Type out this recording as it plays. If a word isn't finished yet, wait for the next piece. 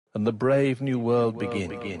and the brave new world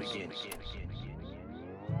begins.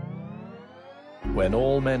 When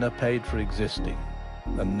all men are paid for existing,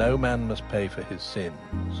 and no man must pay for his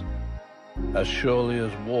sins. As surely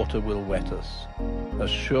as water will wet us, as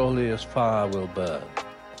surely as fire will burn,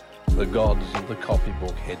 the gods of the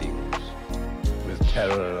copybook headings, with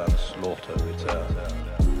terror and slaughter return.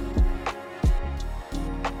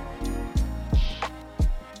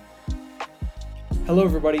 Hello,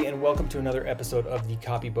 everybody, and welcome to another episode of the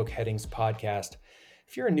Copybook Headings podcast.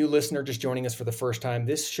 If you're a new listener just joining us for the first time,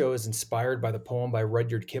 this show is inspired by the poem by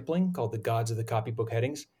Rudyard Kipling called The Gods of the Copybook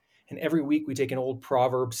Headings. And every week we take an old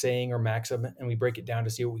proverb, saying, or maxim, and we break it down to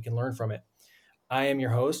see what we can learn from it. I am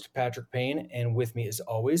your host, Patrick Payne, and with me, as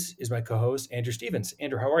always, is my co-host, Andrew Stevens.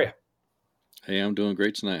 Andrew, how are you? Hey, I'm doing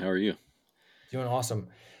great tonight. How are you? Doing awesome.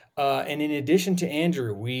 And in addition to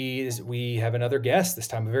Andrew, we have another guest this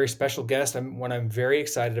time, a very special guest, one I'm very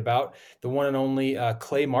excited about. The one and only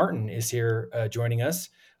Clay Martin is here joining us.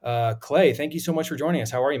 Clay, thank you so much for joining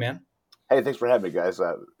us. How are you, man? Hey, thanks for having me, guys.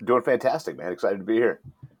 Doing fantastic, man. Excited to be here.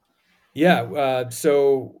 Yeah.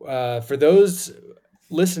 So for those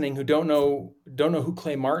listening who don't know who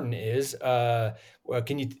Clay Martin is,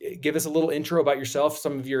 can you give us a little intro about yourself,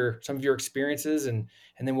 some of your experiences, and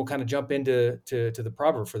then we'll kind of jump into the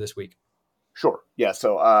proverb for this week. Sure. Yeah.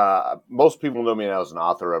 So most people know me now as an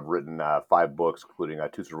author. I've written 5 books, including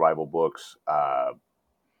 2 survival books. I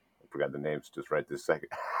forgot the names just right this second.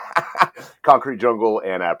 Concrete Jungle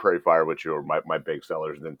and Prairie Fire, which are my big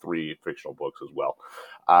sellers, and then 3 fictional books as well.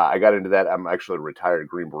 I got into that. I'm actually a retired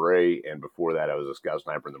Green Beret, and before that, I was a scout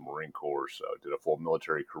sniper in the Marine Corps, so I did a full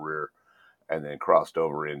military career, and then crossed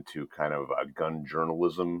over into kind of gun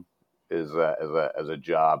journalism as a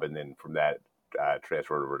job, and then from that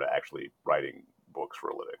transferred over to actually writing books for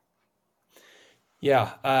a living.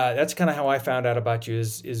 Yeah, that's kind of how I found out about you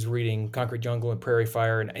is reading Concrete Jungle and Prairie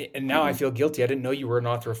Fire, and now I feel guilty. I didn't know you were an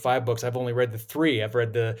author of 5 books. I've only read the 3. I've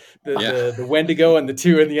read the Wendigo and the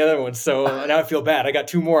 2 and the other one. So now I feel bad. I got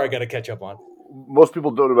 2 more I got to catch up on. Most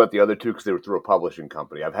people don't know about the other 2 because they were through a publishing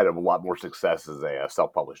company. I've had a lot more success as a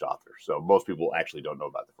self-published author, so most people actually don't know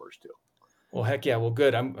about the first 2. Well, heck yeah. Well,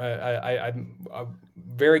 good. I'm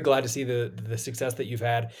very glad to see the success that you've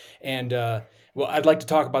had, and well, I'd like to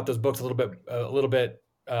talk about those books a little bit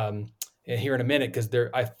here in a minute, because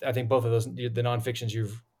I think both of those, the nonfictions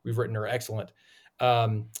we've written, are excellent.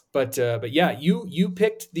 But yeah, you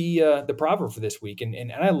picked the proverb for this week,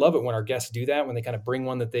 and I love it when our guests do that, when they kind of bring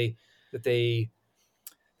one that they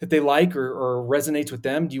like or resonates with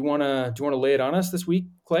them. Do you want to lay it on us this week,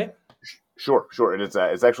 Clay? Sure. And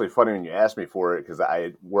it's actually funny when you asked me for it, because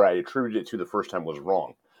where I attributed it to the first time was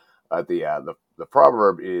wrong. The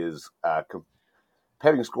proverb is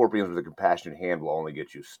petting scorpions with a compassionate hand will only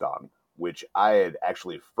get you stung, which I had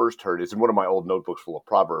actually first heard. It's in one of my old notebooks full of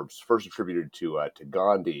proverbs, first attributed to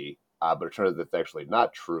Gandhi, but it turns out that's actually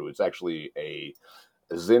not true. It's actually a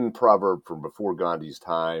Zen proverb from before Gandhi's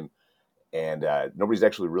time, and nobody's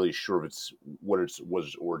actually really sure if what its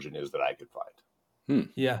origin is that I could find.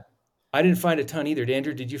 Yeah. I didn't find a ton either.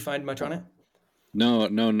 Andrew, did you find much on it? No,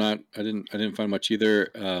 not. I didn't find much either.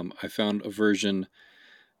 I found a version,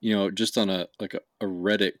 just on a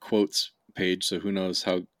Reddit quotes page. So who knows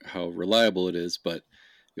how reliable it is? But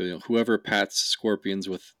whoever pats scorpions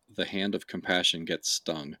with the hand of compassion gets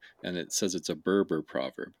stung, and it says it's a Berber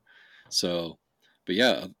proverb. So, but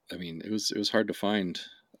yeah, I mean, it was hard to find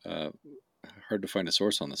a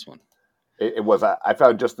source on this one. It was. I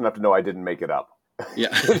found just enough to know I didn't make it up.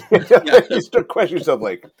 Yeah. You start questioning yourself,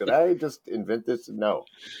 like, did I just invent this? No.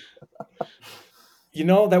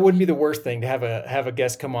 That wouldn't be the worst thing, to have a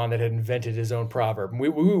guest come on that had invented his own proverb. We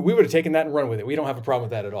would have taken that and run with it. We don't have a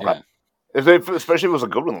problem with that at all. Yeah. Especially if it was a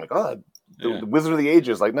good one, like, the Wizard of the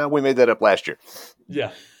Ages, like, no, we made that up last year.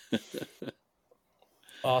 Yeah.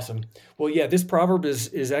 Awesome. Well, yeah, this proverb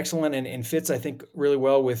is excellent and fits, I think, really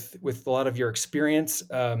well with a lot of your experience.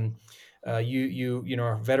 You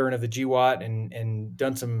are a veteran of the GWAT and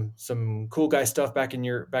done some cool guy stuff back in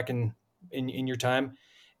your time,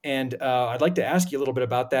 and I'd like to ask you a little bit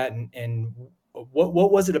about that and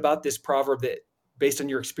what was it about this proverb that, based on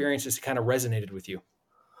your experiences, kind of resonated with you?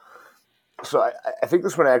 So I think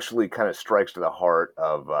this one actually kind of strikes to the heart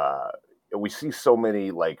of we see so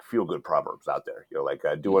many like feel good proverbs out there, like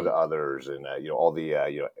do unto others, and all the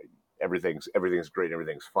everything's great,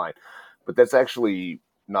 everything's fine, but that's actually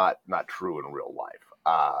not true in real life.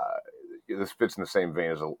 This fits in the same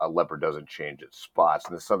vein as a leopard doesn't change its spots,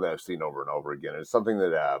 and it's something I've seen over and over again. It's something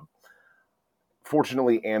that,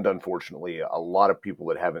 fortunately and unfortunately, a lot of people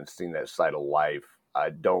that haven't seen that side of life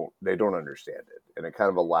don't understand it, and it kind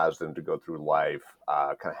of allows them to go through life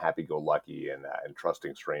kind of happy-go-lucky and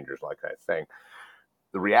trusting strangers, like I think.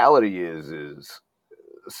 The reality is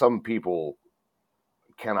some people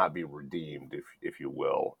cannot be redeemed, if you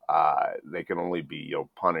will. They can only be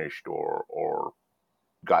punished or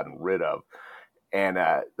gotten rid of, and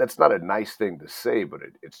that's not a nice thing to say, but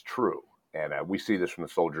it's true. And we see this from the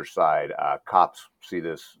soldier side. Cops see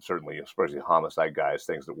this, certainly, especially homicide guys,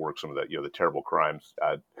 things that work some of the the terrible crimes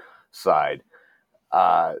side. So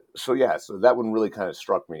that one really kind of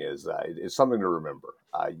struck me as it's something to remember.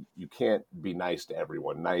 You can't be nice to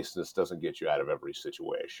everyone. Niceness doesn't get you out of every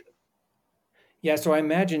situation. Yeah, so I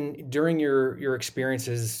imagine during your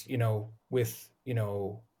experiences, with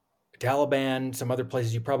Taliban, some other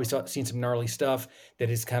places, you probably seen some gnarly stuff that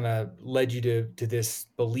has kind of led you to this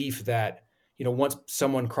belief that once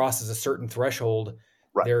someone crosses a certain threshold,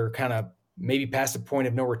 Right. they're kind of maybe past the point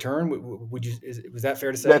of no return. Was that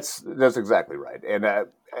fair to say? That's exactly right. And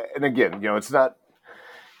again, it's not.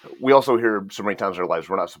 We also hear so many times in our lives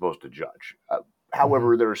we're not supposed to judge.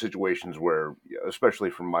 However, there are situations where, especially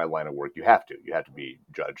from my line of work, you have to be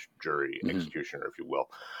judge, jury, executioner, if you will.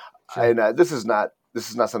 Sure. And this is not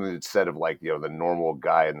something that's said of like the normal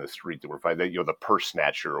guy in the street that we're fighting, the purse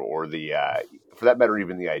snatcher or the for that matter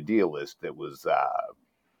even the idealist that was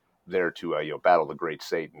there to battle the great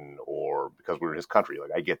Satan or because we're in his country. Like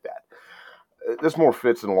I get that. This more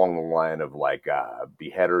fits in along the line of like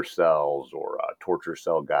beheader cells or torture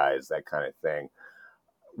cell guys, that kind of thing.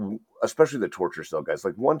 Especially the torture cell guys.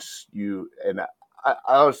 Like once you and I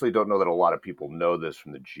honestly don't know that a lot of people know this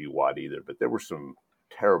from the GWAD either, but there were some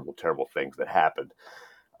terrible, terrible things that happened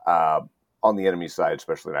on the enemy side,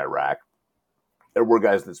 especially in Iraq. There were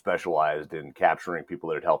guys that specialized in capturing people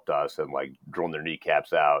that had helped us and like drilling their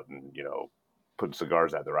kneecaps out and putting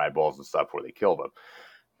cigars out their eyeballs and stuff before they killed them.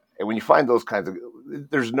 And when you find those kinds of,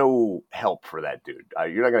 there's no help for that dude.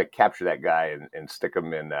 You're not going to capture that guy and stick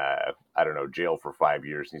him in, I don't know, jail for 5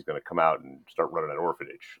 years, and he's going to come out and start running an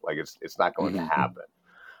orphanage. Like it's not going to happen.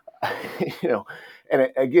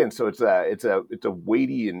 And again, so it's a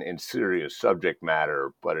weighty and serious subject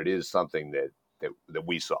matter, but it is something that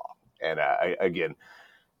we saw. And I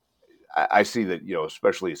see that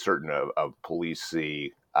especially certain of police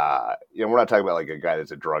see. We're not talking about like a guy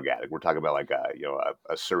that's a drug addict. We're talking about like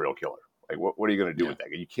a serial killer. Like what are you going to do with that?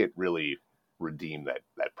 You can't really redeem that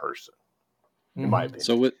person, in my opinion.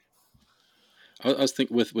 So I was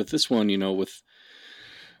thinking with this one, with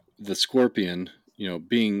the scorpion,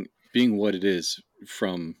 being what it is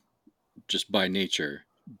from just by nature.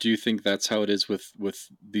 Do you think that's how it is with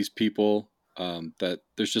these people? That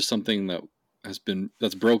there's just something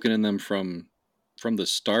that's broken in them from the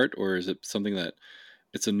start, or is it something that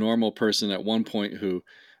it's a normal person at one point who,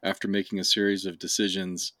 after making a series of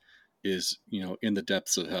decisions, is in the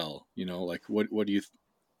depths of hell? Like what do you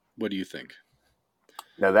think?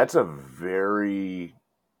 Now that's a very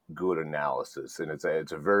good analysis, and it's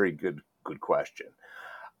a very good question.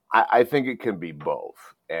 I think it can be both,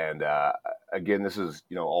 and again, this is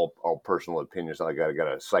all personal opinions. Like I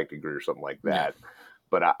got a psych degree or something like that,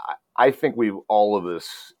 but I think all of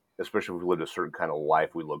us, especially if we lived a certain kind of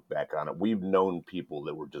life, we look back on it. We've known people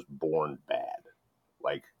that were just born bad,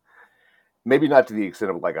 like maybe not to the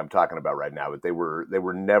extent of like I'm talking about right now, but they were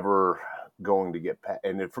never going to get past,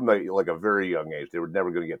 and from like a very young age, they were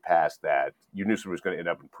never going to get past that. You knew somebody was going to end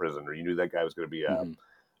up in prison, or you knew that guy was going to be a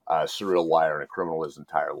serial liar and a criminal his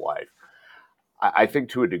entire life. I think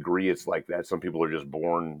to a degree it's like that. Some people are just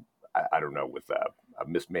born, I don't know, with a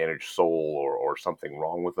mismanaged soul or something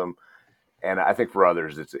wrong with them. And I think for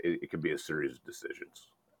others, it can be a series of decisions.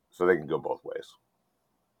 So they can go both ways.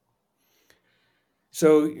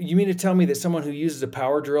 So you mean to tell me that someone who uses a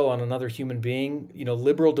power drill on another human being,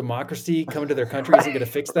 liberal democracy coming to their country isn't going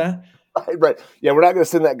to fix that? Right. Yeah, we're not going to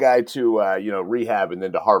send that guy to rehab and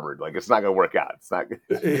then to Harvard. Like it's not going to work out. It's not.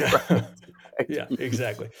 Yeah. Yeah,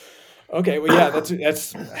 exactly. Okay. Well, yeah,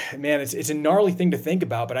 that's man, it's a gnarly thing to think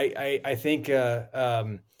about, but I think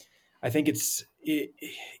it's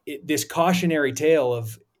this cautionary tale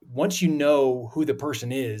of once you know who the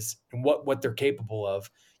person is and what they're capable of,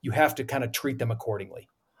 you have to kind of treat them accordingly.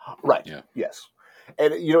 Right. Yeah. Yes.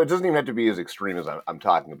 And it doesn't even have to be as extreme as I'm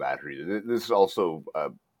talking about here. This is also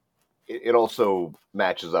it also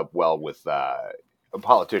matches up well with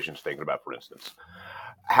politicians thinking about, for instance,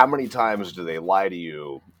 how many times do they lie to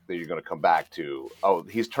you that you're going to come back to? Oh,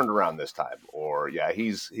 he's turned around this time, or yeah,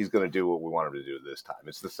 he's going to do what we want him to do this time.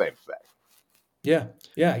 It's the same thing. Yeah,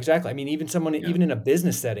 yeah, exactly. I mean, even someone, Yeah. even in a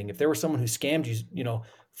business setting, if there was someone who scammed you, a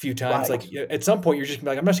few times, Right. like at some point, you're just gonna be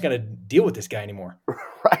like, I'm not just going to deal with this guy anymore.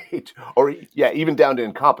 Right. Or yeah, even down to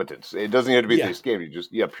incompetence. It doesn't have to be that they Yeah, scam you.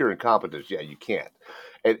 Just pure incompetence. Yeah, you can't.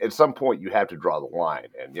 At some point, you have to draw the line,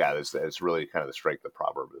 and yeah, that's really kind of the strength of the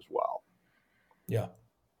proverb as well. yeah.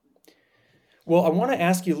 Well, I want to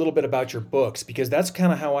ask you a little bit about your books because that's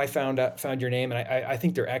kind of how I found your name, and I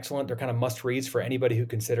think they're excellent. They're kind of must reads for anybody who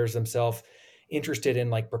considers themselves interested in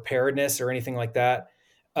like preparedness or anything like that.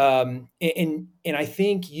 And I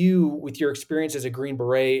think you, with your experience as a Green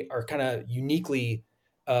Beret, are kind of uniquely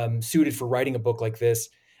suited for writing a book like this.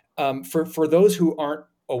 For those who aren't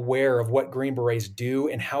aware of what Green Berets do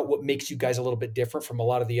and what makes you guys a little bit different from a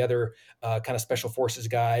lot of the other kind of special forces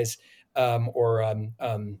guys, or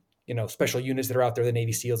special units that are out there, the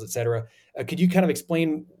Navy SEALs, et cetera. Could you kind of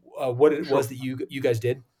explain what it Sure. was that you guys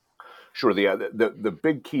did? Sure. The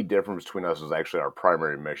big key difference between us is actually our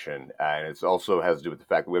primary mission, and it also has to do with the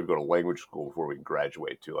fact that we have to go to language school before we can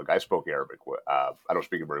graduate too. Like I spoke Arabic. I don't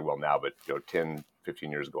speak it very well now, but 10,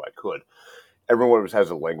 15 years ago I could. Everyone has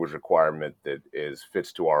a language requirement that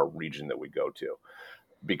fits to our region that we go to.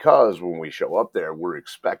 Because when we show up there, we're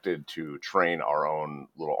expected to train our own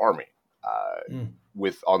little army. Uh, Mm.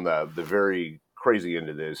 with on the very crazy end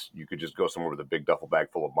of this, you could just go somewhere with a big duffel bag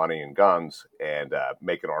full of money and guns and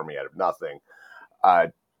make an army out of nothing. Uh,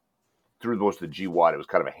 through most of the GWAT, it was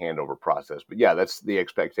kind of a handover process. But yeah, that's the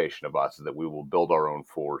expectation of us, is that we will build our own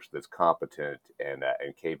force that's competent and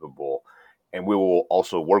capable, and we will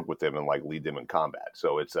also work with them and like lead them in combat.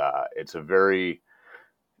 So it's a very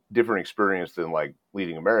different experience than like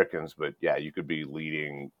leading Americans, but yeah, you could be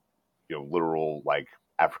leading, literal like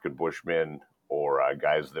African Bushmen or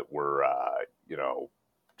guys that were,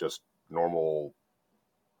 just normal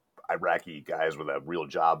Iraqi guys with a real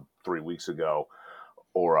job 3 weeks ago,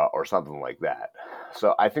 or something like that.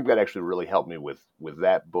 So I think that actually really helped me with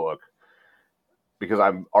that book because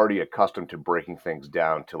I'm already accustomed to breaking things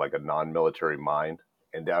down to like a non-military mind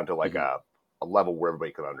and down to like Mhm. a level where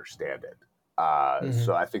everybody can understand it.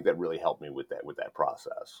 So Hmm. I think that really helped me with that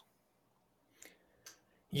process.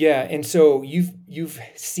 Yeah, and so you've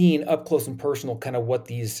seen up close and personal kind of what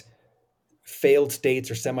these failed states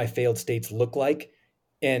or semi-failed states look like,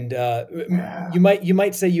 and Yeah. you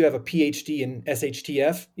might say you have a PhD in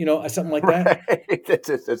SHTF, something like that. Right.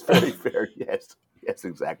 That's very fair. Yes. Yes,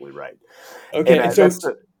 exactly right. And Okay, and so that's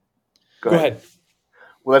the go go ahead. ahead.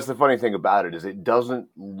 Well, that's the funny thing about it is it doesn't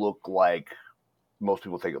look like most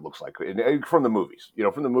people think it looks like. And from the movies.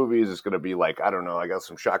 From the movies, it's going to be like, I don't know, I got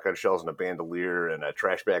some shotgun shells and a bandolier and a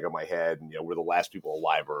trash bag on my head, and we're the last people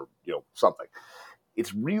alive, or something.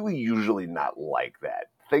 It's really usually not like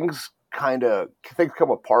that. Things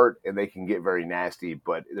come apart and they can get very nasty,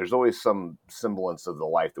 but there's always some semblance of the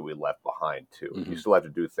life that we left behind too. You Mhm. still have to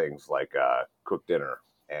do things like cook dinner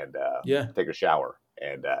and Yeah, take a shower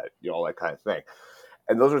and all that kind of thing.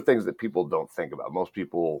 And those are things that people don't think about. Most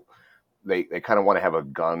people they kind of want to have a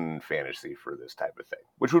gun fantasy for this type of thing,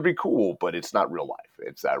 which would be cool, but it's not real life.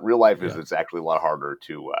 It's real life is yeah. it's actually a lot harder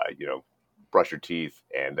to brush your teeth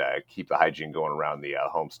and keep the hygiene going around the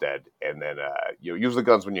homestead, and then use the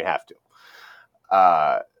guns when you have to.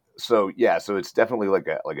 Uh, so yeah, so it's definitely like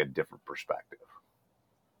a different perspective.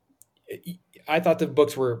 I thought the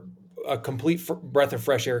books were a complete breath of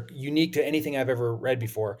fresh air, unique to anything I've ever read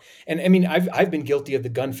before. And I mean, I've been guilty of the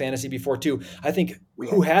gun fantasy before too. I think Yeah,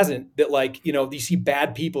 who hasn't, that like, you see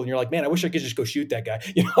bad people and you're like, man, I wish I could just go shoot that guy.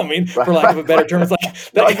 You know what I mean? For right, lack of a right, better right. term, it's like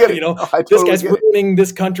No, I that, get it. No, I this totally guy's get it. ruining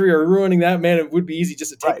this country or ruining that, man. It would be easy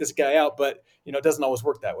just to take Right. this guy out, but it doesn't always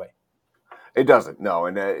work that way. It doesn't. No,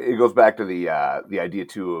 and it goes back to the idea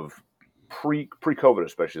too of pre COVID,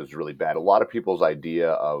 especially, is really bad. A lot of people's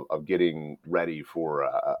idea of getting ready for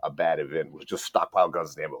a bad event was just stockpile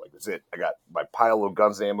guns and ammo. Like, that's it. I got my pile of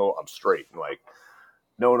guns and ammo. I'm straight. And like,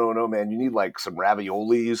 no, no, no, man. You need like some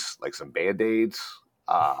raviolis, like some Band-Aids,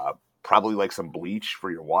 probably like some bleach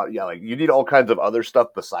for your water. Yeah, like you need all kinds of other stuff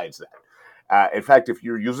besides that. In fact, if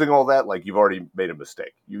you're using all that, like you've already made a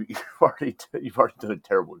mistake. You've already done a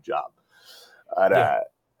terrible job. And, Yeah.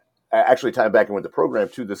 actually, tying back in with the program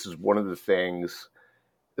too, this is one of the things.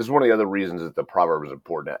 This is one of the other reasons that the proverb is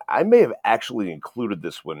important. I may have actually included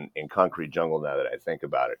this one in Concrete Jungle now that I think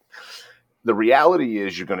about it. The reality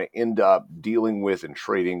is you're going to end up dealing with and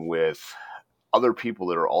trading with other people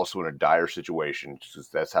that are also in a dire situation.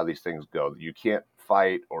 That's how these things go. You can't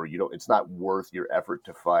fight, or you don't. It's not worth your effort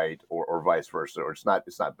to fight, or vice versa, or it's not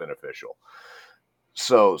beneficial.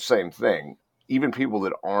 So same thing. Even people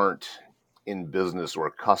that aren't in business or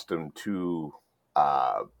accustomed to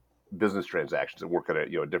uh, business transactions and work in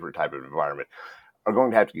a different type of environment, are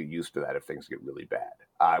going to have to get used to that if things get really bad.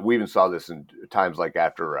 We even saw this in times like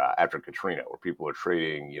after Katrina, where people are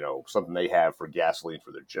trading, something they have for gasoline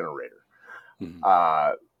for their generator.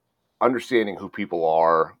 Mm-hmm. Understanding who people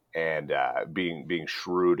are and being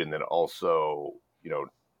shrewd, and then also,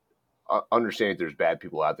 understanding there's bad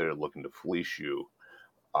people out there looking to fleece you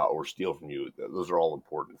or steal from you. Those are all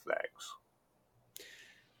important things.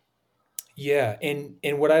 Yeah,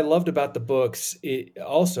 and what I loved about the books it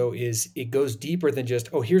also is it goes deeper than just,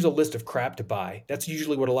 oh, here's a list of crap to buy. That's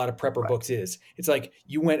usually what a lot of prepper books is. It's like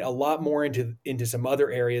you went a lot more into some other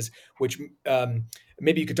areas, which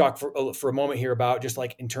maybe you could talk for a moment here about, just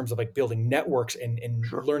like in terms of like building networks and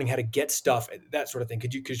sure. learning how to get stuff, that sort of thing.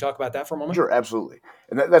 Could you talk about that for a moment? Sure, absolutely.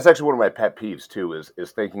 And that's actually one of my pet peeves too, is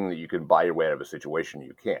thinking that you can buy your way out of a situation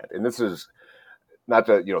you can't. And this is not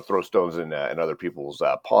to throw stones in other people's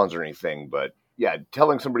ponds or anything, but yeah,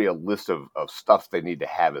 telling somebody a list of stuff they need to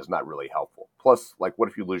have is not really helpful. Plus, like, what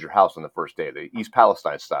if you lose your house on the first day, the East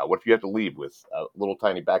Palestine style? What if you have to leave with a little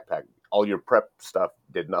tiny backpack? All your prep stuff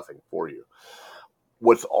did nothing for you.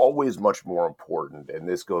 What's always much more important, and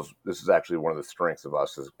this is actually one of the strengths of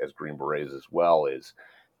us as Green Berets as well, is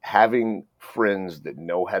having friends that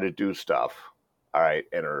know how to do stuff, all right,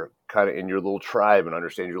 and are kind of in your little tribe and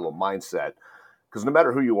understand your little mindset. Because no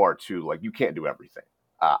matter who you are, too, like, you can't do everything.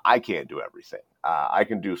 I can't do everything. I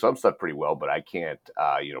can do some stuff pretty well, but I can't,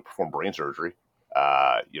 perform brain surgery.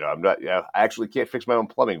 I'm not. I actually can't fix my own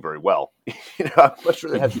plumbing very well. I'm much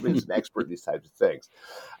rather have somebody who's an expert in these types of things.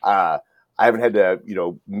 I haven't had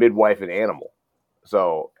to, midwife an animal.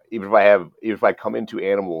 So even if I come into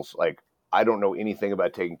animals, like, I don't know anything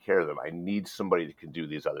about taking care of them. I need somebody that can do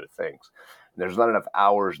these other things. And there's not enough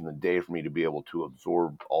hours in the day for me to be able to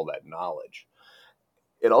absorb all that knowledge.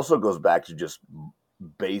 It also goes back to just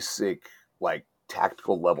basic, like,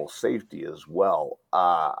 tactical level safety as well.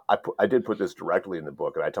 I did put this directly in the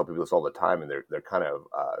book, and I tell people this all the time, and they're kind of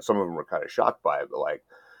some of them are kind of shocked by it. But, like,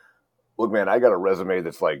 look, man, I got a resume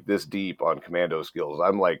that's like this deep on commando skills.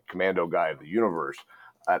 I'm like commando guy of the universe.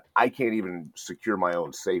 I can't even secure my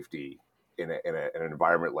own safety in an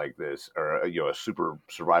environment like this, or a super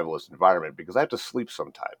survivalist environment, because I have to sleep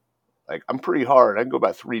sometime. Like, I'm pretty hard. I can go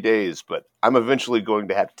about 3 days, but I'm eventually going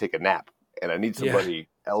to have to take a nap, and I need somebody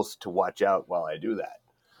else to watch out while I do that.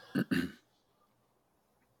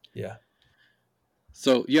 Yeah.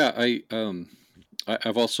 So yeah,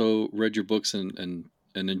 I've also read your books and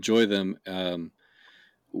enjoy them.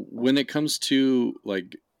 When it comes to,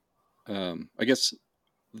 like, I guess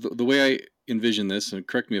the way I envision this, and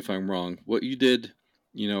correct me if I'm wrong, what you did,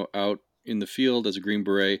 out in the field as a Green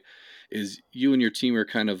Beret, is you and your team are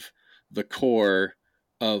kind of the core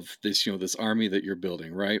of this, this army that you're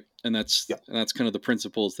building, right? And that's kind of the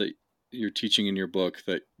principles that you're teaching in your book,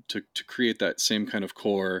 that to create that same kind of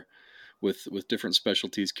core with different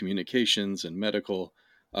specialties, communications and medical.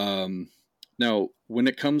 Now, when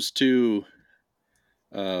it comes to,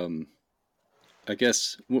 I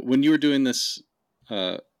guess when you were doing this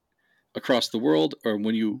across the world, or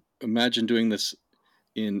when you imagine doing this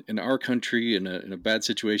in our country in a bad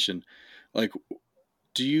situation, like,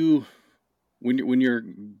 do you, when you're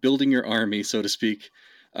building your army, so to speak,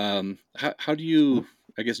 how do you,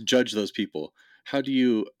 I guess, judge those people? How do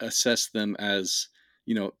you assess them as,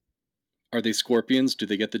 are they scorpions? Do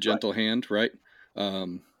they get the gentle hand? Right.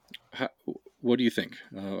 What do you think?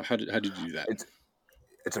 How did you do that?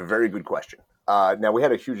 It's a very good question. Now, we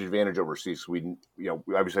had a huge advantage overseas. We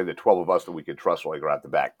obviously the 12 of us that we could trust like right at the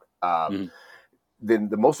back. Then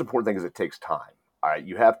the most important thing is it takes time. All right,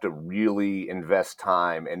 you have to really invest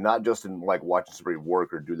time, and not just in like watching somebody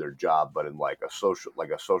work or do their job, but in like a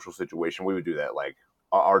social situation. We would do that. Like,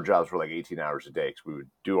 our jobs were like 18 hours a day, because we would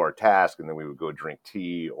do our task and then we would go drink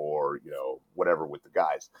tea or whatever with the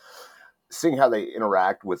guys. Seeing how they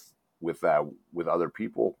interact with other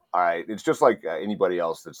people. All right, it's just like anybody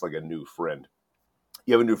else that's like a new friend.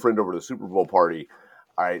 You have a new friend over to the Super Bowl party.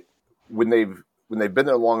 All right, when they've been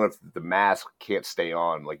there long enough that the mask can't stay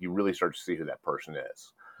on, like, you really start to see who that person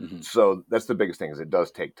is. Mm-hmm. So that's the biggest thing, is it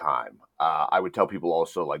does take time. I would tell people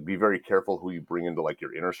also, like, be very careful who you bring into like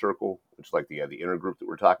your inner circle, which is like the inner group that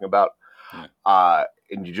we're talking about. Yeah.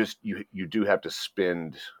 And you do have to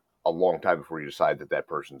spend a long time before you decide that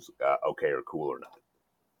person's okay or cool or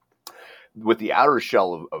not. With the outer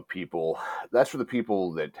shell of people, that's for the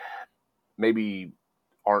people that maybe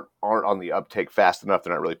aren't on the uptake fast enough.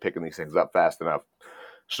 They're not really picking these things up fast enough.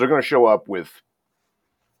 So they're going to show up with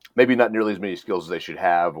maybe not nearly as many skills as they should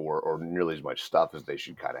have, or nearly as much stuff as they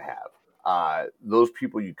should kind of have. Those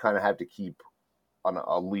people you kind of have to keep on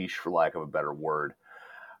a leash, for lack of a better word,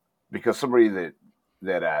 because somebody that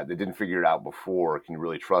that didn't figure it out before, can you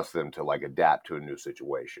really trust them to like adapt to a new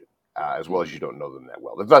situation? As well as you don't know them that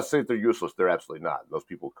well. That's not to say that they're useless. They're absolutely not. Those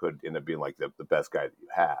people could end up being like the best guy that you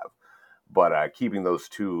have. But keeping those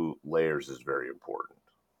two layers is very important.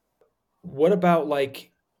 What about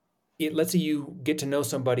like, let's say you get to know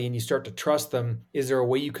somebody and you start to trust them. Is there a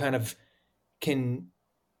way you kind of can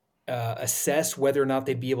assess whether or not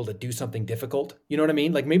they'd be able to do something difficult? You know what I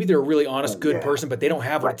mean? Like maybe they're a really honest, good person, but they don't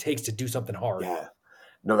have what it takes to do something hard. Yeah.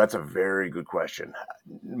 No, that's a very good question.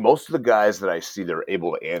 Most of the guys that I see that are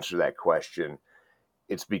able to answer that question,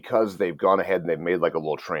 it's because they've gone ahead and they've made like a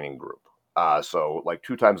little training group. So like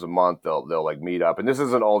 2 times a month, they'll like meet up, and this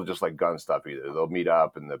isn't all just like gun stuff either. They'll meet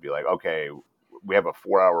up and they'll be like, okay, we have a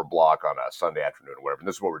 4-hour block on a Sunday afternoon or whatever, and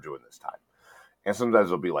this is what we're doing this time. And sometimes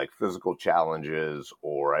there'll be like physical challenges,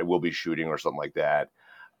 or I will be shooting or something like that.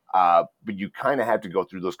 But you kind of have to go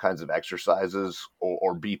through those kinds of exercises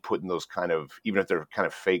or be put in those kind of, even if they're kind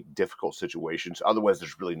of fake, difficult situations. Otherwise,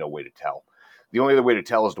 there's really no way to tell. The only other way to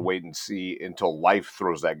tell is to wait and see until life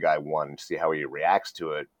throws that guy one and see how he reacts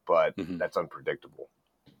to it. But that's unpredictable.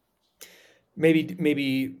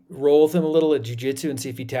 Maybe roll with him a little at jiu-jitsu and see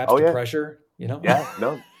if he taps the pressure, you know? Yeah,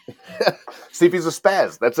 no. See if he's a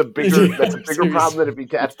spaz. That's a bigger problem than if he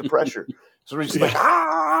taps the pressure. So he's just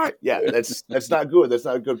like, yeah, that's not good. That's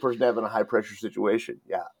not a good person to have in a high pressure situation.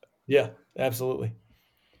 Yeah. Yeah, absolutely.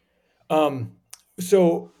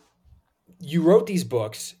 So you wrote these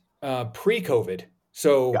books pre-COVID.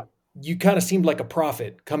 So you kind of seemed like a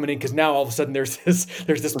prophet coming in, because now all of a sudden there's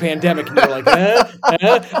this pandemic, and you're like,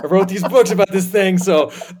 I wrote these books about this thing. So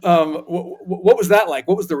what was that like?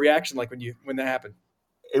 What was the reaction like when that happened?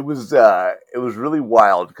 It was really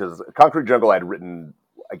wild, because Concrete Jungle, I had written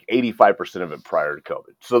like 85% of it prior to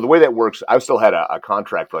COVID. So the way that works, I still had a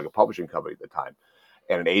contract for like a publishing company at the time,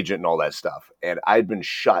 and an agent and all that stuff. And I'd been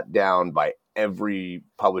shot down by every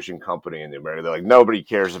publishing company in America. They're like, nobody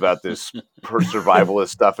cares about this survivalist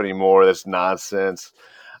stuff anymore. That's nonsense.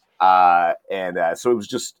 So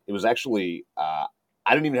it was actually, I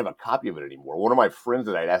didn't even have a copy of it anymore. One of my friends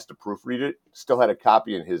that I'd asked to proofread it still had a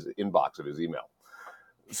copy in his inbox of his email.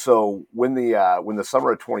 So when the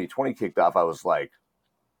summer of 2020 kicked off, I was like,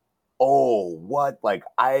 oh, what? Like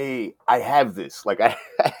I have this, like I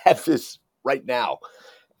have this right now.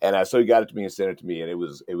 And so he got it to me and sent it to me, and it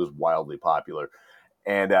was wildly popular.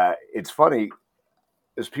 And it's funny,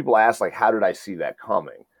 as people ask, like, how did I see that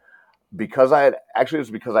coming? Because it was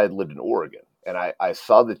because I had lived in Oregon, and I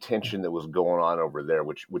saw the tension that was going on over there,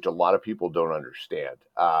 which a lot of people don't understand.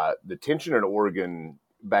 The tension in Oregon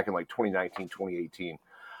back in like 2019, 2018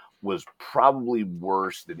 was probably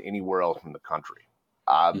worse than anywhere else in the country,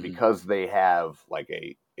 because they have like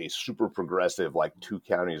a super progressive, like 2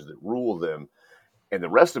 counties that rule them. And the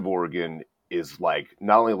rest of Oregon is like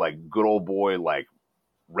not only like good old boy, like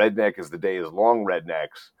redneck as the day is long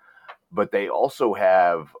rednecks, but they also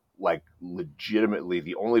have like legitimately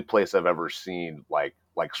the only place I've ever seen like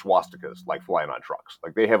swastikas like flying on trucks.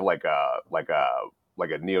 Like they have like a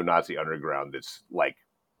neo-Nazi underground that's like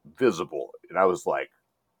visible. And I was like,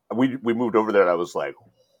 we moved over there, and I was like,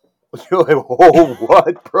 oh,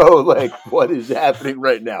 what, bro? Like, what is happening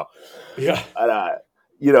right now? Yeah. And,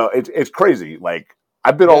 it's crazy. Like,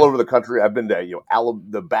 I've been all over the country. I've been to,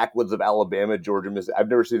 the backwoods of Alabama, Georgia, Mississippi. I've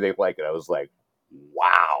never seen anything like it. I was like,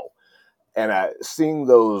 wow. And seeing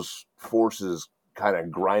those forces kind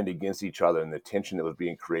of grind against each other, and the tension that was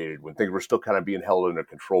being created when things were still kind of being held under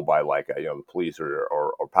control by like, the police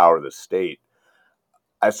or power of the state,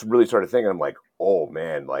 I really started thinking, I'm like, oh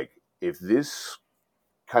man, like if this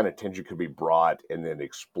kind of tension could be brought and then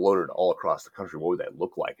exploded all across the country, what would that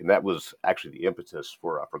look like? And that was actually the impetus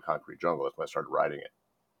for Concrete Jungle. That's when I started writing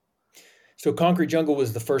it. So Concrete Jungle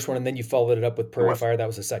was the first one, and then you followed it up with Prairie Fire. That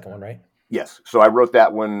was the second one, right? Yes. So I wrote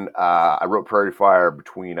that one. I wrote Prairie Fire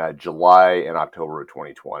between July and October of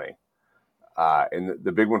 2020. And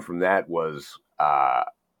the big one from that was I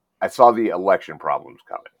saw the election problems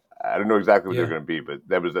coming. I don't know exactly what they're going to be, but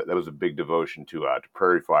that was a big devotion to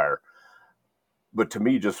Prairie Fire. But to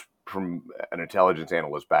me, just from an intelligence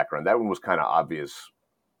analyst background, that one was kind of obvious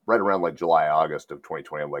right around like July, August of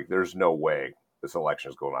 2020. I'm like, there's no way this election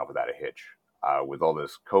is going on without a hitch, with all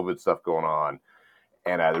this COVID stuff going on.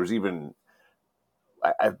 And there was even,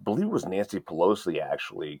 I believe it was Nancy Pelosi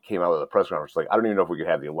actually came out with a press conference like, I don't even know if we could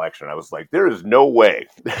have the election. I was like, there is no way.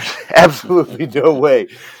 There's absolutely no way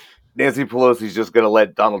Nancy Pelosi's just going to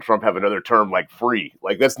let Donald Trump have another term like free.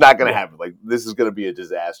 Like that's not going to happen. Like this is going to be a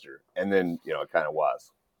disaster. And then, it kind of was.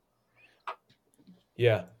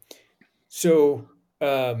 Yeah. So,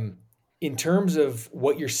 in terms of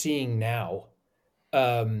what you're seeing now,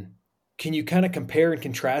 can can you kind of compare and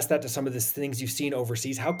contrast that to some of the things you've seen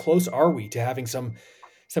overseas? How close are we to having some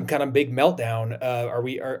kind of big meltdown?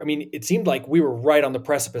 I mean, it seemed like we were right on the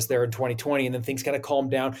precipice there in 2020, and then things kind of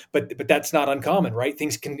calmed down. But that's not uncommon, right?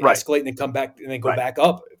 Things can Right. escalate and then come back and then go Right. back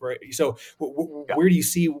up, right? So Yeah. where do you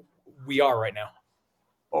see we are right now?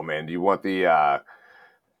 Oh man, do you want the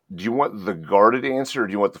guarded answer, or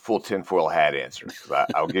do you want the full tinfoil hat answer? 'Cause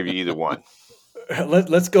I'll give you either one.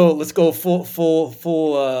 Let's go full Full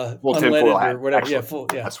tinfoil unleaded hat. or whatever. Excellent. Yeah, full.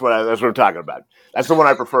 Yeah. That's what I'm talking about. That's the one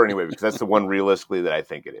I prefer anyway, because that's the one realistically that I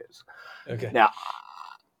think it is. Okay. Now,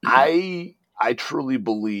 I truly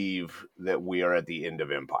believe that we are at the end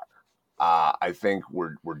of empire. I think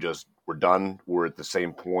we're done. We're at the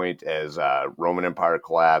same point as Roman Empire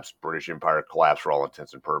collapsed, British Empire collapsed for all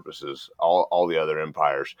intents and purposes. All the other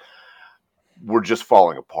empires, we're just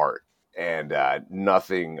falling apart, and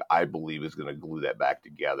nothing I believe is going to glue that back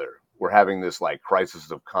together. We're having this like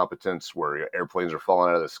crisis of competence where airplanes are falling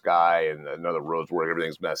out of the sky and another roads where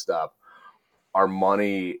everything's messed up. Our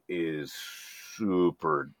money is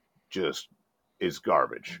super just is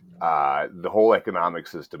garbage. The whole economic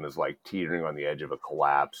system is like teetering on the edge of a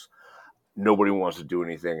collapse. Nobody wants to do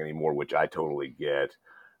anything anymore, which I totally get.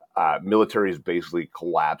 Military is basically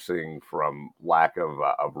collapsing from lack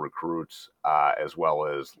of recruits, as well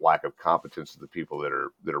as lack of competence of the people that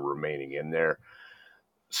are remaining in there.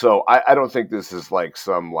 So I don't think this is like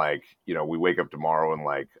some like, we wake up tomorrow and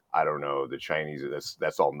like, I don't know, the Chinese,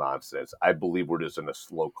 that's all nonsense. I believe we're just in a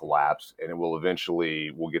slow collapse, and it will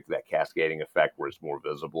eventually, we'll get to that cascading effect where it's more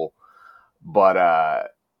visible. But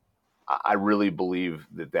I really believe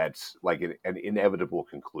that that's like an inevitable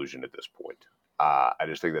conclusion at this point. I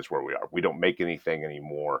just think that's where we are. We don't make anything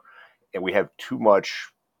anymore, and we have too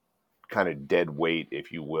much kind of dead weight,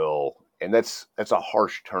 if you will. And that's a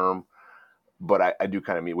harsh term, but I do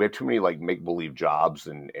kind of mean we have too many like make-believe jobs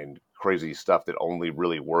and crazy stuff that only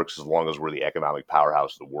really works as long as we're the economic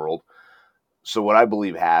powerhouse of the world. So what I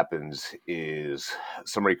believe happens is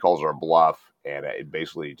somebody calls our bluff, and it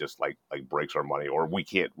basically just like breaks our money, or we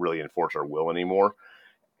can't really enforce our will anymore,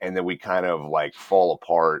 and then we kind of like fall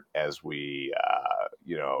apart as we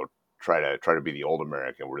try to be the old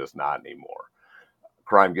American. We're just not anymore.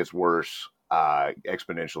 Crime gets worse,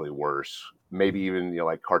 exponentially worse. Maybe even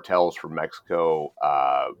like cartels from Mexico,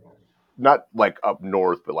 not like up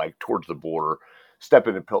north, but like towards the border, step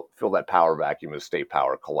in and fill that power vacuum as state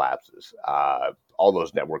power collapses. All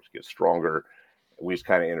those networks get stronger. We just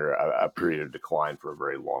kind of enter a period of decline for a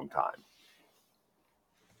very long time.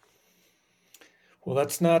 Well,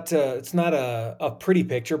 that's not it's not a pretty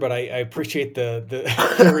picture, but I appreciate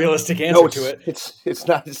the realistic answer to it.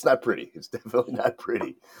 It's not pretty. It's definitely not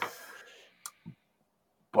pretty.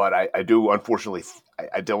 But I do, unfortunately,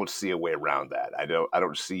 I don't see a way around that. I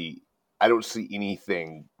don't see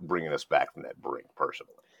anything bringing us back from that brink,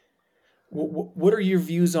 personally. What are your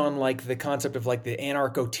views on like the concept of like the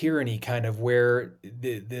anarcho-tyranny kind of where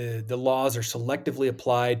the laws are selectively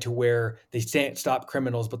applied to where they stop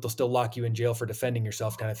criminals, but they'll still lock you in jail for defending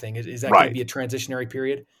yourself kind of thing? Is that going to be a transitionary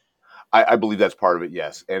period? I believe that's part of it,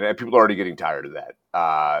 yes. And people are already getting tired of that.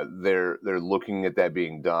 They're looking at that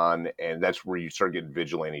being done, and that's where you start getting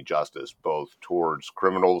vigilante justice, both towards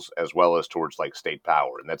criminals as well as towards like state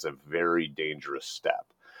power. And that's a very dangerous step.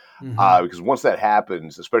 Because once that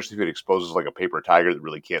happens, especially if it exposes like a paper tiger that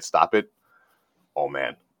really can't stop it, oh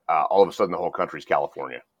man, all of a sudden the whole country's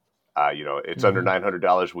California. It's under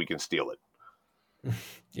 $900, we can steal it.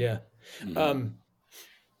 Yeah.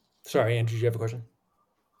 Sorry, Andrew, do you have a question?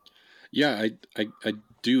 Yeah, I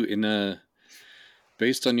do.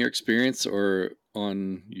 Based on your experience or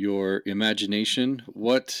on your imagination,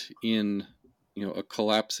 what in a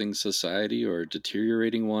collapsing society or a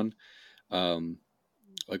deteriorating one,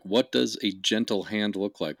 like what does a gentle hand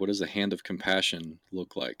look like? What does a hand of compassion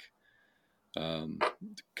look like?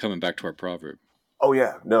 Coming back to our proverb. Oh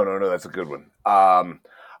yeah, no, that's a good one.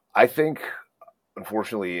 I think,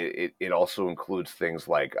 unfortunately, it also includes things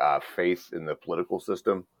like faith in the political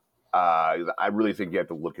system. I really think you have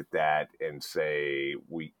to look at that and say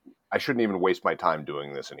I shouldn't even waste my time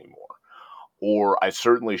doing this anymore. Or I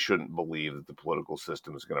certainly shouldn't believe that the political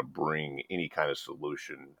system is going to bring any kind of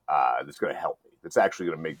solution that's going to help me. That's actually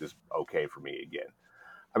going to make this okay for me again.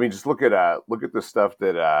 I mean, just look at the stuff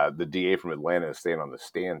that the DA from Atlanta is saying on the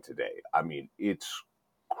stand today. I mean, it's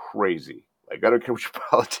crazy. Like, I don't care what your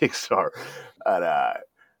politics are, but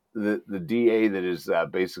the DA that is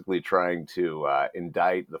basically trying to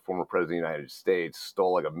indict the former president of the United States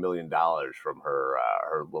stole like $1 million from her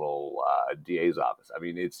little DA's office. I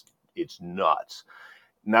mean, it's nuts.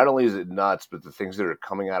 Not only is it nuts, but the things that are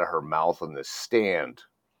coming out of her mouth on this stand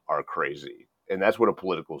are crazy. And that's what a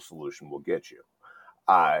political solution will get you.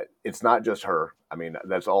 It's not just her. I mean,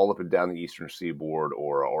 that's all up and down the Eastern Seaboard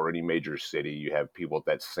or any major city. You have people at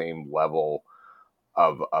that same level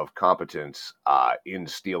of competence in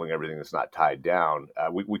stealing everything that's not tied down.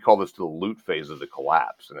 We call this the loot phase of the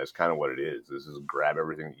collapse, and that's kind of what it is. This is grab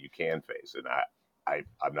everything that you can face, and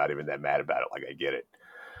I'm not even that mad about it. Like, I get it.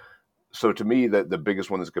 So to me, the biggest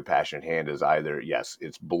one that's a compassionate hand is either, yes,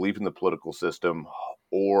 it's belief in the political system,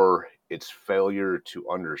 or it's failure to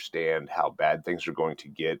understand how bad things are going to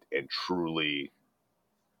get and truly,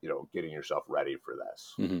 getting yourself ready for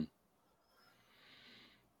this. Mm-hmm.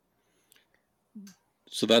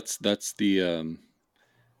 So that's the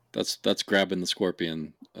that's grabbing the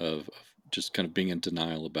scorpion of just kind of being in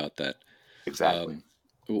denial about that. Exactly.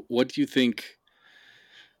 What do you think?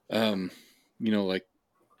 Like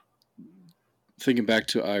thinking back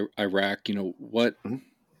to Iraq, what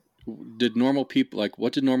did normal people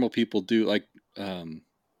what did normal people do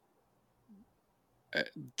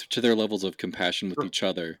to their levels of compassion with each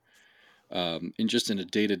other, and just in a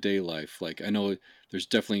day-to-day life? Like, I know there's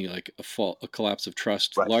definitely like a collapse of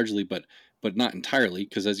trust, Right. largely, but not entirely,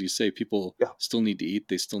 because as you say, people still need to eat,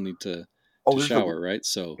 they still need to shower, right?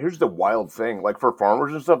 So here's the wild thing: like for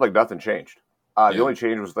farmers and stuff, like nothing changed. The only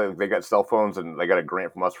change was they got cell phones and they got a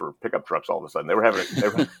grant from us for pickup trucks. All of a sudden,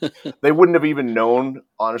 they wouldn't have even known,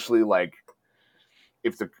 honestly, like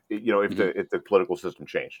if the political system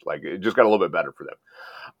changed. Like, it just got a little bit better for them.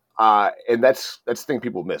 And that's the thing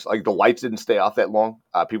people miss. Like, the lights didn't stay off that long.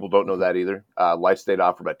 People don't know that either. Lights stayed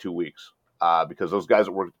off for about 2 weeks because those guys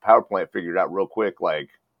that worked at the power plant figured out real quick, like,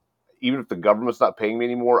 even if the government's not paying me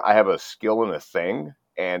anymore, I have a skill and a thing,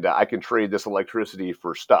 and I can trade this electricity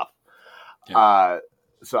for stuff. Yeah.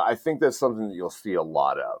 So I think that's something that you'll see a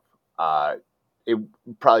lot of. It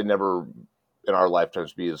probably never in our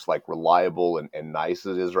lifetimes be as like reliable and nice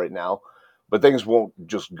as it is right now, but things won't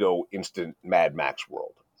just go instant Mad Max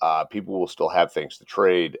world. People will still have things to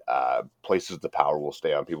trade. Places the power will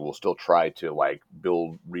stay on. People will still try to like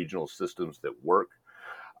build regional systems that work.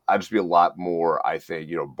 I'd just be a lot more, I think,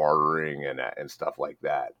 bartering and stuff like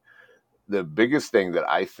that. The biggest thing that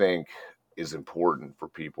I think is important for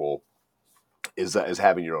people is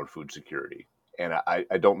having your own food security. And I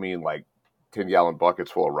don't mean like 10-gallon buckets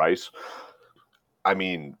full of rice. I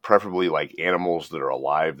mean, preferably like animals that are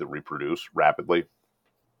alive, that reproduce rapidly,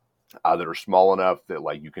 that are small enough that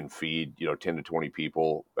like you can feed, 10 to 20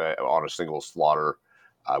 people on a single slaughter,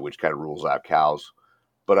 which kind of rules out cows.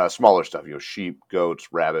 But smaller stuff, sheep, goats,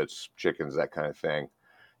 rabbits, chickens, that kind of thing.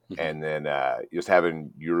 Mm-hmm. And then just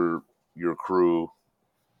having your crew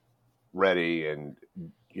ready, and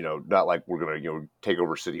not like we're gonna take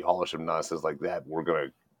over City Hall or some nonsense like that. We're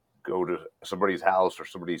gonna go to somebody's house or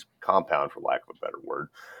somebody's compound, for lack of a better word,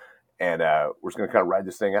 and we're just gonna kind of ride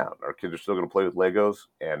this thing out. Our kids are still gonna play with Legos,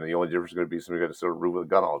 and the only difference is gonna be somebody got to sit on a roof with a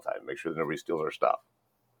gun all the time, make sure that nobody steals our stuff.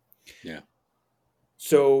 Yeah.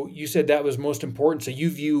 So you said that was most important. So you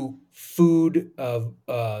view food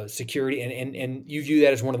security and you view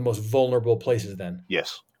that as one of the most vulnerable places then?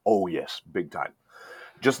 Yes. Oh, yes. Big time.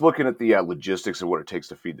 Just looking at the logistics of what it takes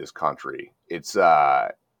to feed this country, it's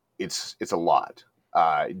a lot.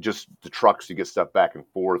 Just the trucks to get stuff back and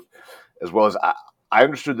forth, as well as I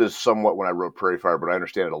understood this somewhat when I wrote Prairie Fire, but I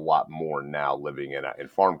understand it a lot more now living in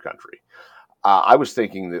farm country. I was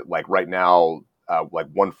thinking that like right now, like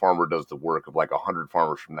one farmer does the work of like 100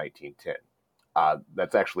 farmers from 1910.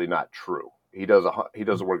 That's actually not true. He does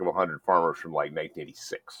the work of 100 farmers from like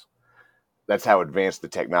 1986. That's how advanced the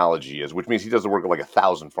technology is, which means he does the work of like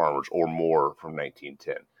 1,000 farmers or more from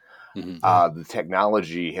 1910. Mm-hmm. The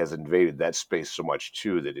technology has invaded that space so much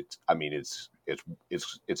too that it's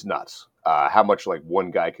nuts. How much like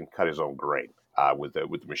one guy can cut his own grain with the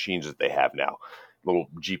machines that they have now. Little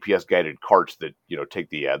GPS guided carts that take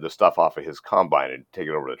the stuff off of his combine and take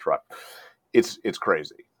it over to the truck. It's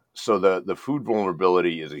crazy. So the food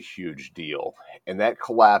vulnerability is a huge deal, and that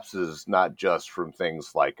collapses not just from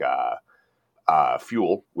things like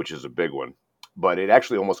fuel, which is a big one, but it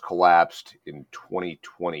actually almost collapsed in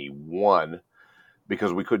 2021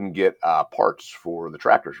 because we couldn't get parts for the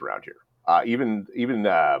tractors around here. Even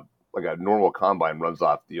like a normal combine runs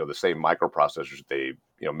off the same microprocessors that they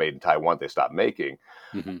made in Taiwan they stopped making.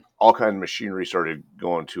 Mm-hmm. All kind of machinery started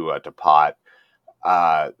going to pot.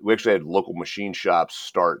 We actually had local machine shops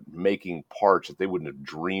start making parts that they wouldn't have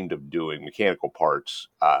dreamed of doing, mechanical parts,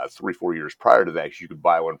 3-4 years prior to that, because you could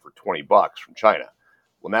buy one for $20 from China.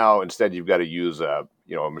 Well, now instead you've got to use a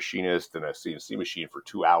machinist and a CNC machine for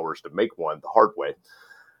 2 hours to make one the hard way.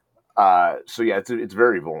 So yeah, it's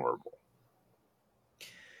very vulnerable.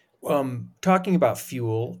 Talking about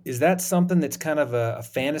fuel, is that something that's kind of a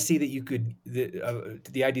fantasy that you could,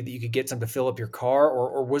 the idea that you could get some to fill up your car,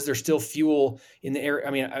 or was there still fuel in the area?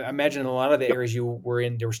 I mean, I imagine in a lot of the Yep. areas you were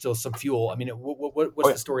in, there was still some fuel. I mean, Oh, what's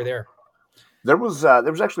yeah. the story there? There was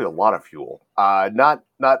actually a lot of fuel. Not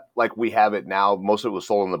like we have it now. Most of it was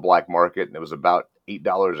sold in the black market, and it was about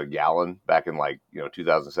 $8 a gallon back in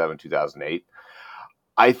 2007, 2008.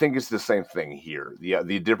 I think it's the same thing here.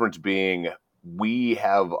 The difference being we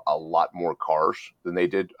have a lot more cars than they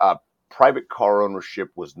did. Private car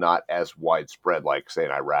ownership was not as widespread, like say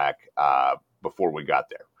in Iraq, before we got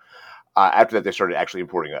there. After that, they started actually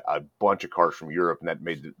importing a bunch of cars from Europe, and that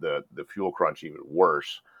made the fuel crunch even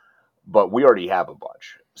worse. But we already have a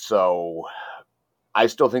bunch, so I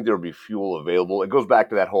still think there will be fuel available. It goes back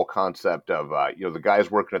to that whole concept of the guys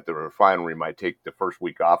working at the refinery might take the first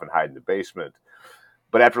week off and hide in the basement.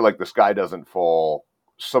 But after the sky doesn't fall,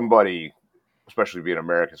 somebody, especially being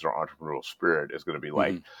Americans or entrepreneurial spirit, is going to be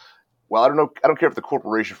like, well, I don't know. I don't care if the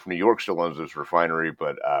corporation from New York still owns this refinery,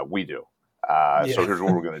 but we do. So here's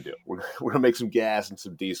what we're going to do. We're going to make some gas and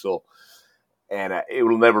some diesel, and it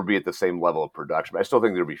will never be at the same level of production. But I still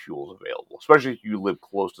think there'll be fuels available, especially if you live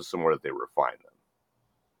close to somewhere that they refine them.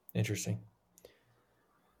 Interesting.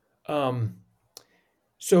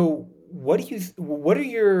 So what are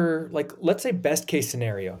your, let's say best case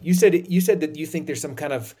scenario? You said that you think there's some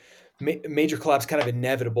kind of major collapse kind of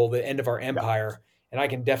inevitable, the end of our empire. And I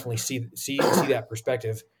can definitely see that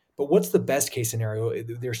perspective. But what's the best case scenario?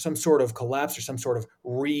 There's some sort of collapse or some sort of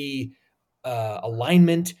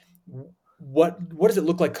alignment. What does it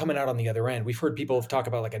look like coming out on the other end? We've heard people talk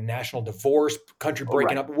about like a national divorce, country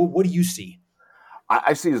breaking up. What do you see?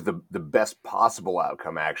 I see as the best possible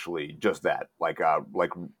outcome, actually, just that, like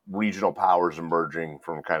regional powers emerging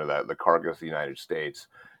from kind of the carcass of the United States.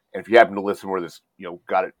 And if you happen to listen where this,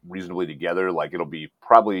 got it reasonably together, it'll be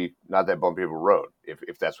probably not that bumpy of a road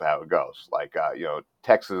if that's how it goes.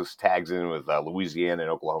 Texas tags in with Louisiana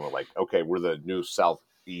and Oklahoma. Okay, we're the new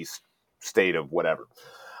southeast state of whatever.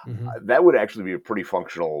 Mm-hmm. That would actually be a pretty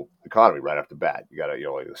functional economy right off the bat. You got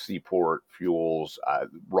a seaport, fuels,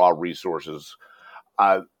 raw resources.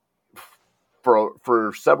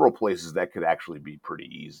 For several places, that could actually be pretty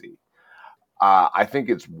easy. I think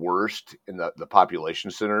it's worst in the population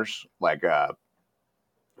centers, like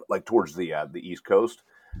towards the East Coast,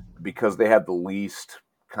 because they have the least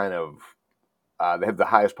kind of they have the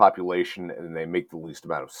highest population and they make the least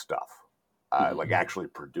amount of stuff, actually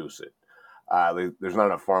produce it. There's not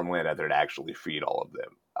enough farmland out there to actually feed all of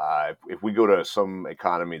them. If we go to some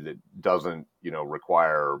economy that doesn't,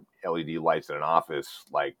 require LED lights in an office,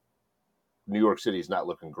 like New York City is not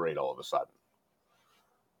looking great all of a sudden.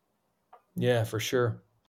 Yeah, for sure.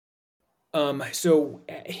 So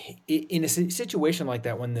in a situation like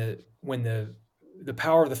that, when the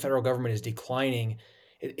power of the federal government is declining,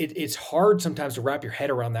 it's hard sometimes to wrap your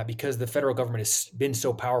head around that because the federal government has been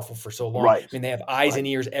so powerful for so long. Right. I mean, they have eyes and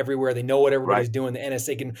ears everywhere. They know what everybody's Right. doing. The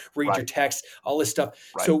NSA can read your texts, all this stuff.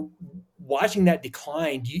 Right. So watching that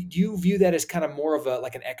decline, do you view that as kind of more of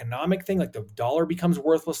an economic thing, like the dollar becomes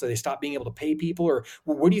worthless, so they stop being able to pay people? Or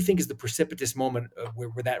what do you think is the precipitous moment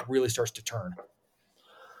where that really starts to turn?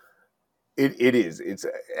 It is. It's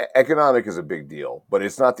economic is a big deal, but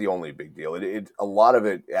it's not the only big deal. A lot of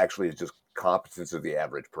it actually is just competence of the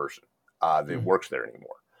average person that works there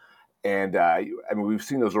anymore. And I mean, we've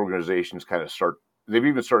seen those organizations kind of start. They've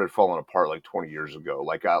even started falling apart like 20 years ago.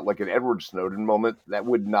 Like an Edward Snowden moment that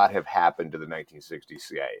would not have happened to the 1960s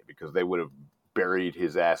CIA because they would have buried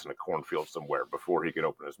his ass in a cornfield somewhere before he could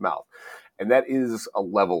open his mouth. And that is a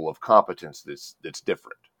level of competence that's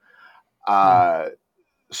different.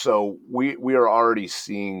 So we are already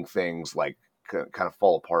seeing things like kind of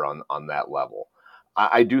fall apart on that level.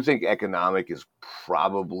 I do think economic is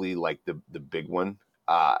probably like the big one.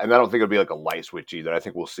 And I don't think it'll be like a light switch either. I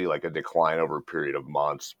think we'll see like a decline over a period of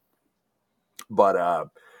months. But,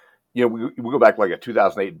 we go back to like a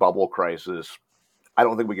 2008 bubble crisis. I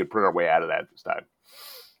don't think we could print our way out of that this time.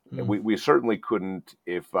 And we certainly couldn't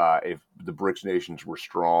if the BRICS nations were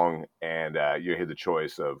strong and you had the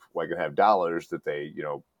choice of have dollars that they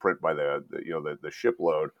print by the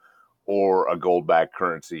shipload, or a gold-backed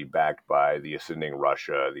currency backed by the ascending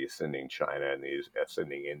Russia, the ascending China, and the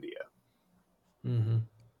ascending India. Mm-hmm.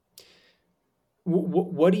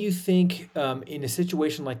 What do you think in a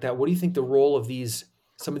situation like that? What do you think the role of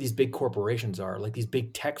some of these big corporations are, like these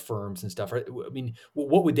big tech firms and stuff? Right? I mean,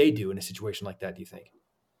 what would they do in a situation like that, do you think?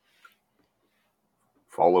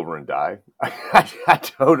 Fall over and die? I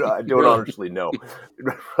don't honestly know.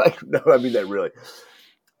 No, I mean that really.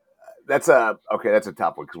 That's a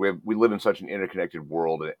tough one because we live in such an interconnected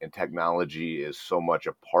world, and technology is so much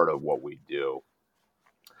a part of what we do.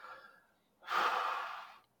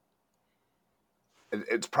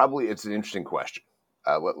 It's an interesting question.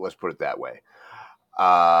 Let's put it that way.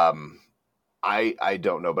 I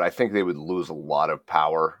don't know, but I think they would lose a lot of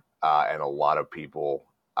power and a lot of people,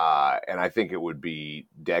 and I think it would be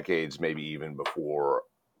decades, maybe even before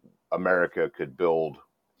America could build,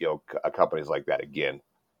 companies like that again.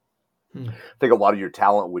 I think a lot of your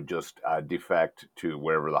talent would just defect to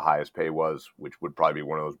wherever the highest pay was, which would probably be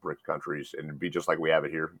one of those BRICS countries, and it'd be just like we have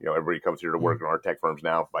it here. Everybody comes here to work in our tech firms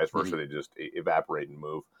now. Vice versa, they just evaporate and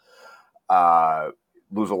move.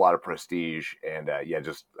 Lose a lot of prestige, and a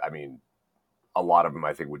lot of them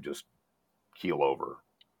I think would just keel over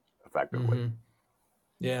effectively. Mm-hmm.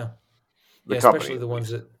 Yeah, The especially company, the ones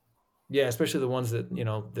that. Yeah, especially the ones that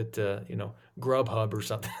Grubhub or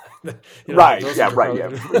something. right? Those Yeah, are right.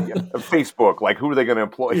 probably Yeah. Facebook, like who are they going to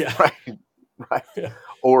employ? Yeah. Right. Yeah.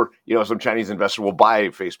 Or some Chinese investor will buy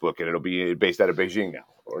Facebook and it'll be based out of Beijing now,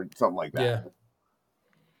 or something like that.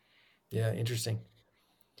 Yeah, interesting.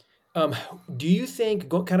 Do you think,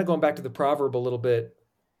 kind of going back to the proverb a little bit,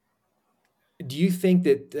 do you think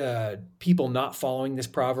that people not following this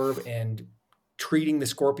proverb and treating the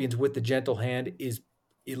scorpions with the gentle hand is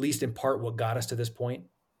at least in part what got us to this point?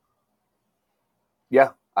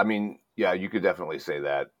 Yeah, I mean, yeah, you could definitely say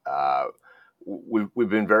that. We've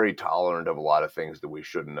been very tolerant of a lot of things that we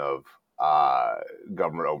shouldn't have,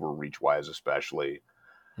 government overreach wise, especially.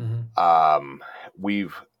 Mm-hmm.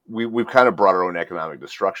 We've kind of brought our own economic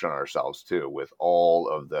destruction on ourselves too, with all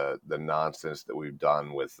of the nonsense that we've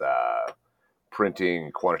done with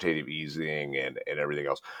printing, quantitative easing, and everything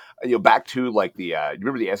else. Back to like you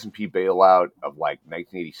remember the S&P bailout of like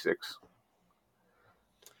 1986.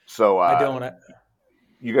 So I don't.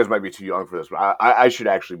 you guys might be too young for this one. I should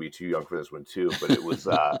actually be too young for this one too. But it was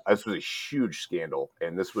this was a huge scandal,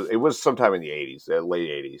 and it was sometime in the 80s, late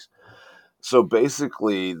 80s. So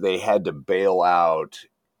basically, they had to bail out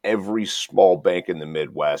every small bank in the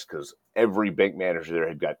Midwest because every bank manager there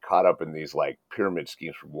had got caught up in these like pyramid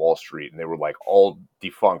schemes from Wall Street, and they were like all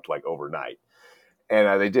defunct like overnight.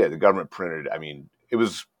 And they did. The government printed. I mean, it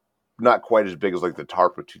was not quite as big as like the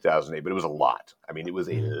TARP of 2008, but it was a lot. I mean, it was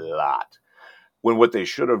a lot. When what they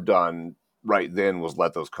should have done right then was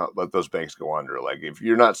let those banks go under. Like, if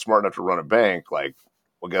you're not smart enough to run a bank, like,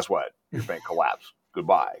 well, guess what? Your bank collapsed.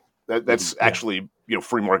 Goodbye. That's actually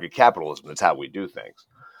free market capitalism. That's how we do things.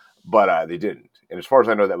 But they didn't. And as far as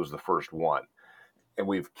I know, that was the first one. And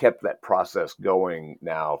we've kept that process going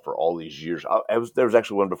now for all these years. There was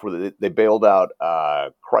actually one before they bailed out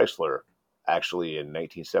Chrysler actually in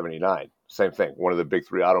 1979. Same thing. One of the big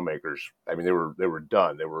three automakers. I mean, they were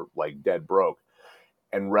done. They were like dead broke.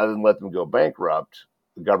 And rather than let them go bankrupt,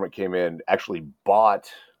 the government came in, actually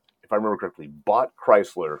bought, if I remember correctly, bought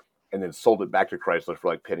Chrysler and then sold it back to Chrysler for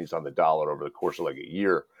like pennies on the dollar over the course of like a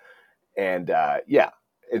year. And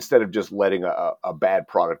instead of just letting a bad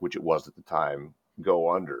product, which it was at the time,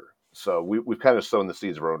 go under. So we've kind of sown the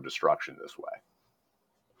seeds of our own destruction this way.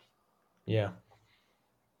 Yeah.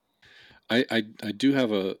 I do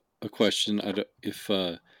have a question. If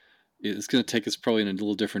it's going to take us probably in a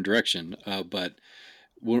little different direction, but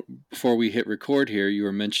before we hit record here, you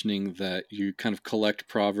were mentioning that you kind of collect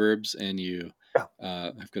proverbs and you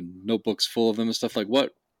have got notebooks full of them and stuff. Like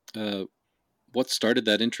what started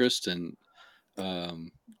that interest, and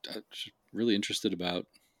really interested about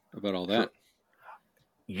all that.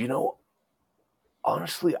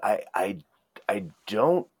 Honestly, I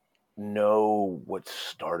don't know what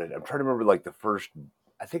started. I'm trying to remember like the first.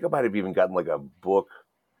 I think I might have even gotten like a book,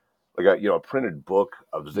 like a printed book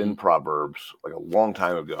of Zen proverbs like a long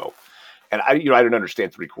time ago. And I didn't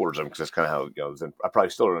understand 3/4 of them because that's kind of how Zen. I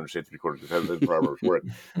probably still don't understand 3/4 of how Zen proverbs work.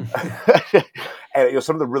 And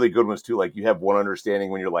some of the really good ones too. Like you have one understanding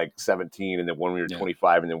when you're like 17, and then one when you're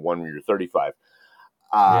 25, and then one when you're 35.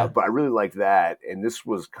 But I really liked that, and this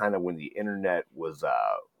was kind of when the internet was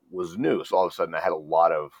new. So all of a sudden, I had a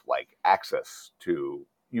lot of like access to.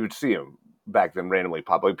 You would see them back then randomly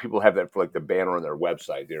pop. Like people have that for like the banner on their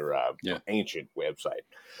website, their ancient website.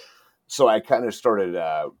 So I kind of started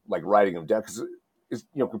like writing them down because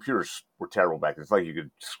computers were terrible back then. It's like you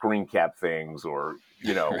could screen cap things, or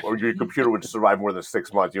or your computer would survive more than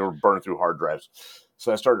 6 months. You were burned through hard drives.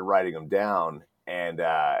 So I started writing them down, and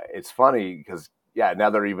it's funny because. Yeah, now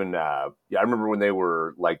they're even. I remember when they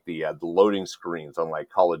were like the loading screens on like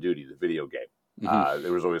Call of Duty, the video game.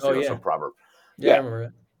 There was always some proverb. Yeah, I remember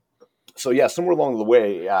it. So somewhere along the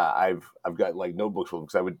way, I've got like notebooks for them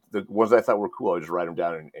because the ones I thought were cool, I would just write them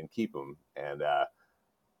down and keep them. And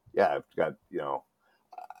I've got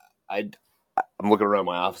I'm looking around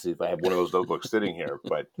my office if I have one of those notebooks sitting here,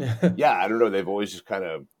 but yeah, I don't know. They've always just kind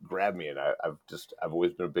of grabbed me, and I've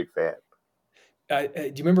always been a big fan. Do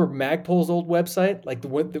you remember Magpul's old website? Like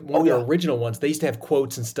one of their original ones. They used to have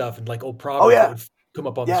quotes and stuff and like old proverbs that would come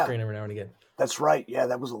up on the screen every now and again. That's right. Yeah,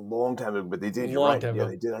 that was a long time ago, but they did. You're right. Yeah,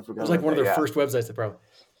 they did. I forgot. It was like one of their first websites. That probably.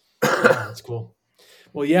 Yeah, that's cool.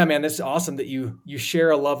 Well, yeah, man, that's awesome that you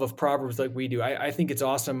share a love of proverbs like we do. I think it's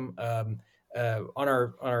awesome. On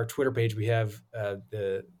our Twitter page, we have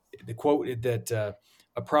the quote that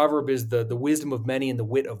a proverb is the wisdom of many and the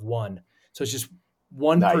wit of one. So it's just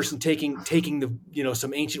one person taking the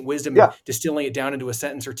some ancient wisdom and distilling it down into a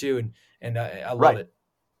sentence or two, and I love it.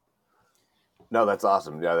 No, that's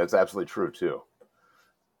awesome. Yeah, that's absolutely true too.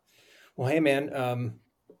 Well, hey, man.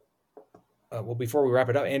 Well, before we wrap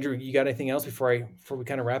it up, Andrew, you got anything else before we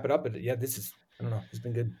kind of wrap it up? But yeah, I don't know. It's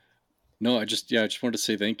been good. No, I just wanted to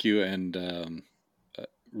say thank you, and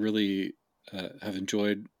really have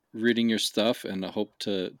enjoyed reading your stuff, and I hope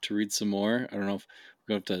to read some more. I don't know if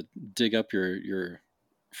we're going to have to dig up your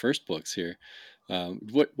first books here.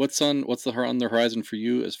 What's on the horizon for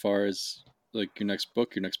you as far as like your next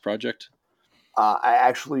book, your next project?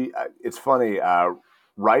 It's funny.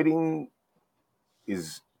 Writing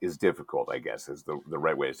is difficult, I guess, is the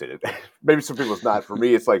right way to say it. Maybe some people it's not. For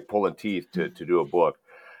me, it's like pulling teeth to do a book.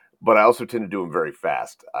 But I also tend to do them very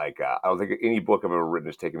fast. Like I don't think any book I've ever written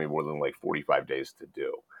has taken me more than like 45 days to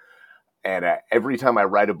do. And every time I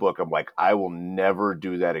write a book, I'm like, I will never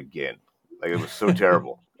do that again. Like it was so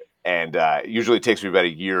terrible. And usually it takes me about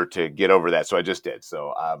a year to get over that. So I just did.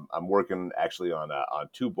 So I'm working actually on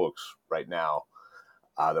 2 books right now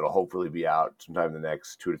that'll hopefully be out sometime in the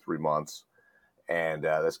next 2 to 3 months. And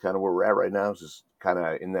that's kind of where we're at right now. It's just kind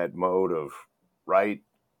of in that mode of write,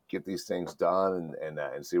 get these things done,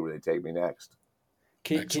 and see where they take me next.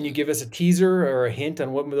 Can you give us a teaser or a hint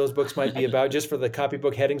on what those books might be about, just for the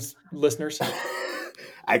copybook headings listeners? I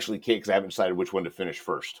actually can't, because I haven't decided which one to finish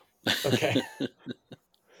first. Okay.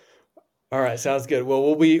 All right, sounds good.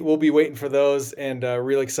 Well, we'll be waiting for those, and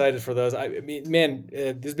really excited for those. I mean, man,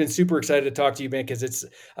 this has been super excited to talk to you, man, because it's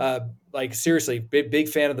like seriously big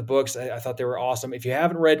fan of the books. I thought they were awesome. If you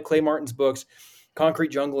haven't read Clay Martin's books, Concrete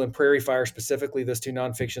Jungle and Prairie Fire, specifically those 2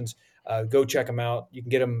 nonfictions, go check them out. You can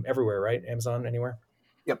get them everywhere, right? Amazon, anywhere.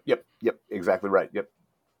 Yep. Exactly right. Yep.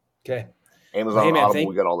 Okay. Amazon, hey, man, Audible,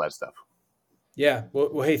 we got all that stuff. Yeah.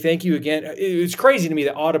 Well, hey, thank you again. It's crazy to me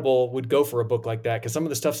that Audible would go for a book like that, because some of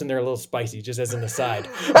the stuff's in there a little spicy, just as an aside.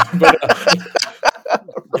 But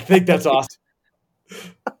I think that's awesome.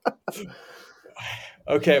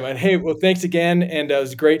 Okay, man. Hey, well, thanks again. And it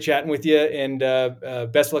was great chatting with you, and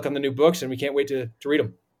best of luck on the new books, and we can't wait to read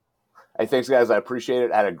them. Hey, thanks, guys. I appreciate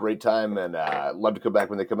it. I had a great time, and love to come back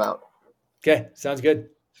when they come out. Okay, sounds good.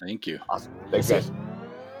 Thank you. Awesome. Thanks, guys.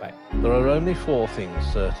 Bye. There are only 4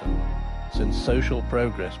 things certain since social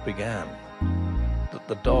progress began: that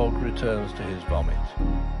the dog returns to his vomit,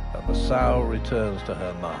 and the sow returns to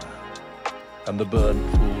her mire, and the burnt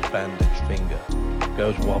fool's bandaged finger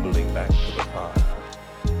goes wobbling back to the fire.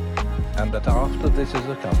 And that after this is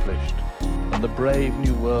accomplished, and the brave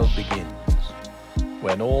new world begins,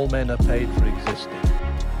 when all men are paid for existing,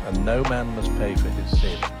 and no man must pay for his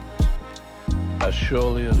sins, as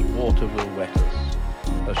surely as water will wet us,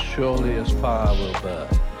 as surely as fire will burn,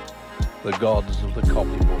 the gods of the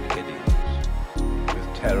copybook headings,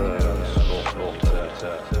 with terror and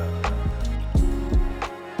slaughter.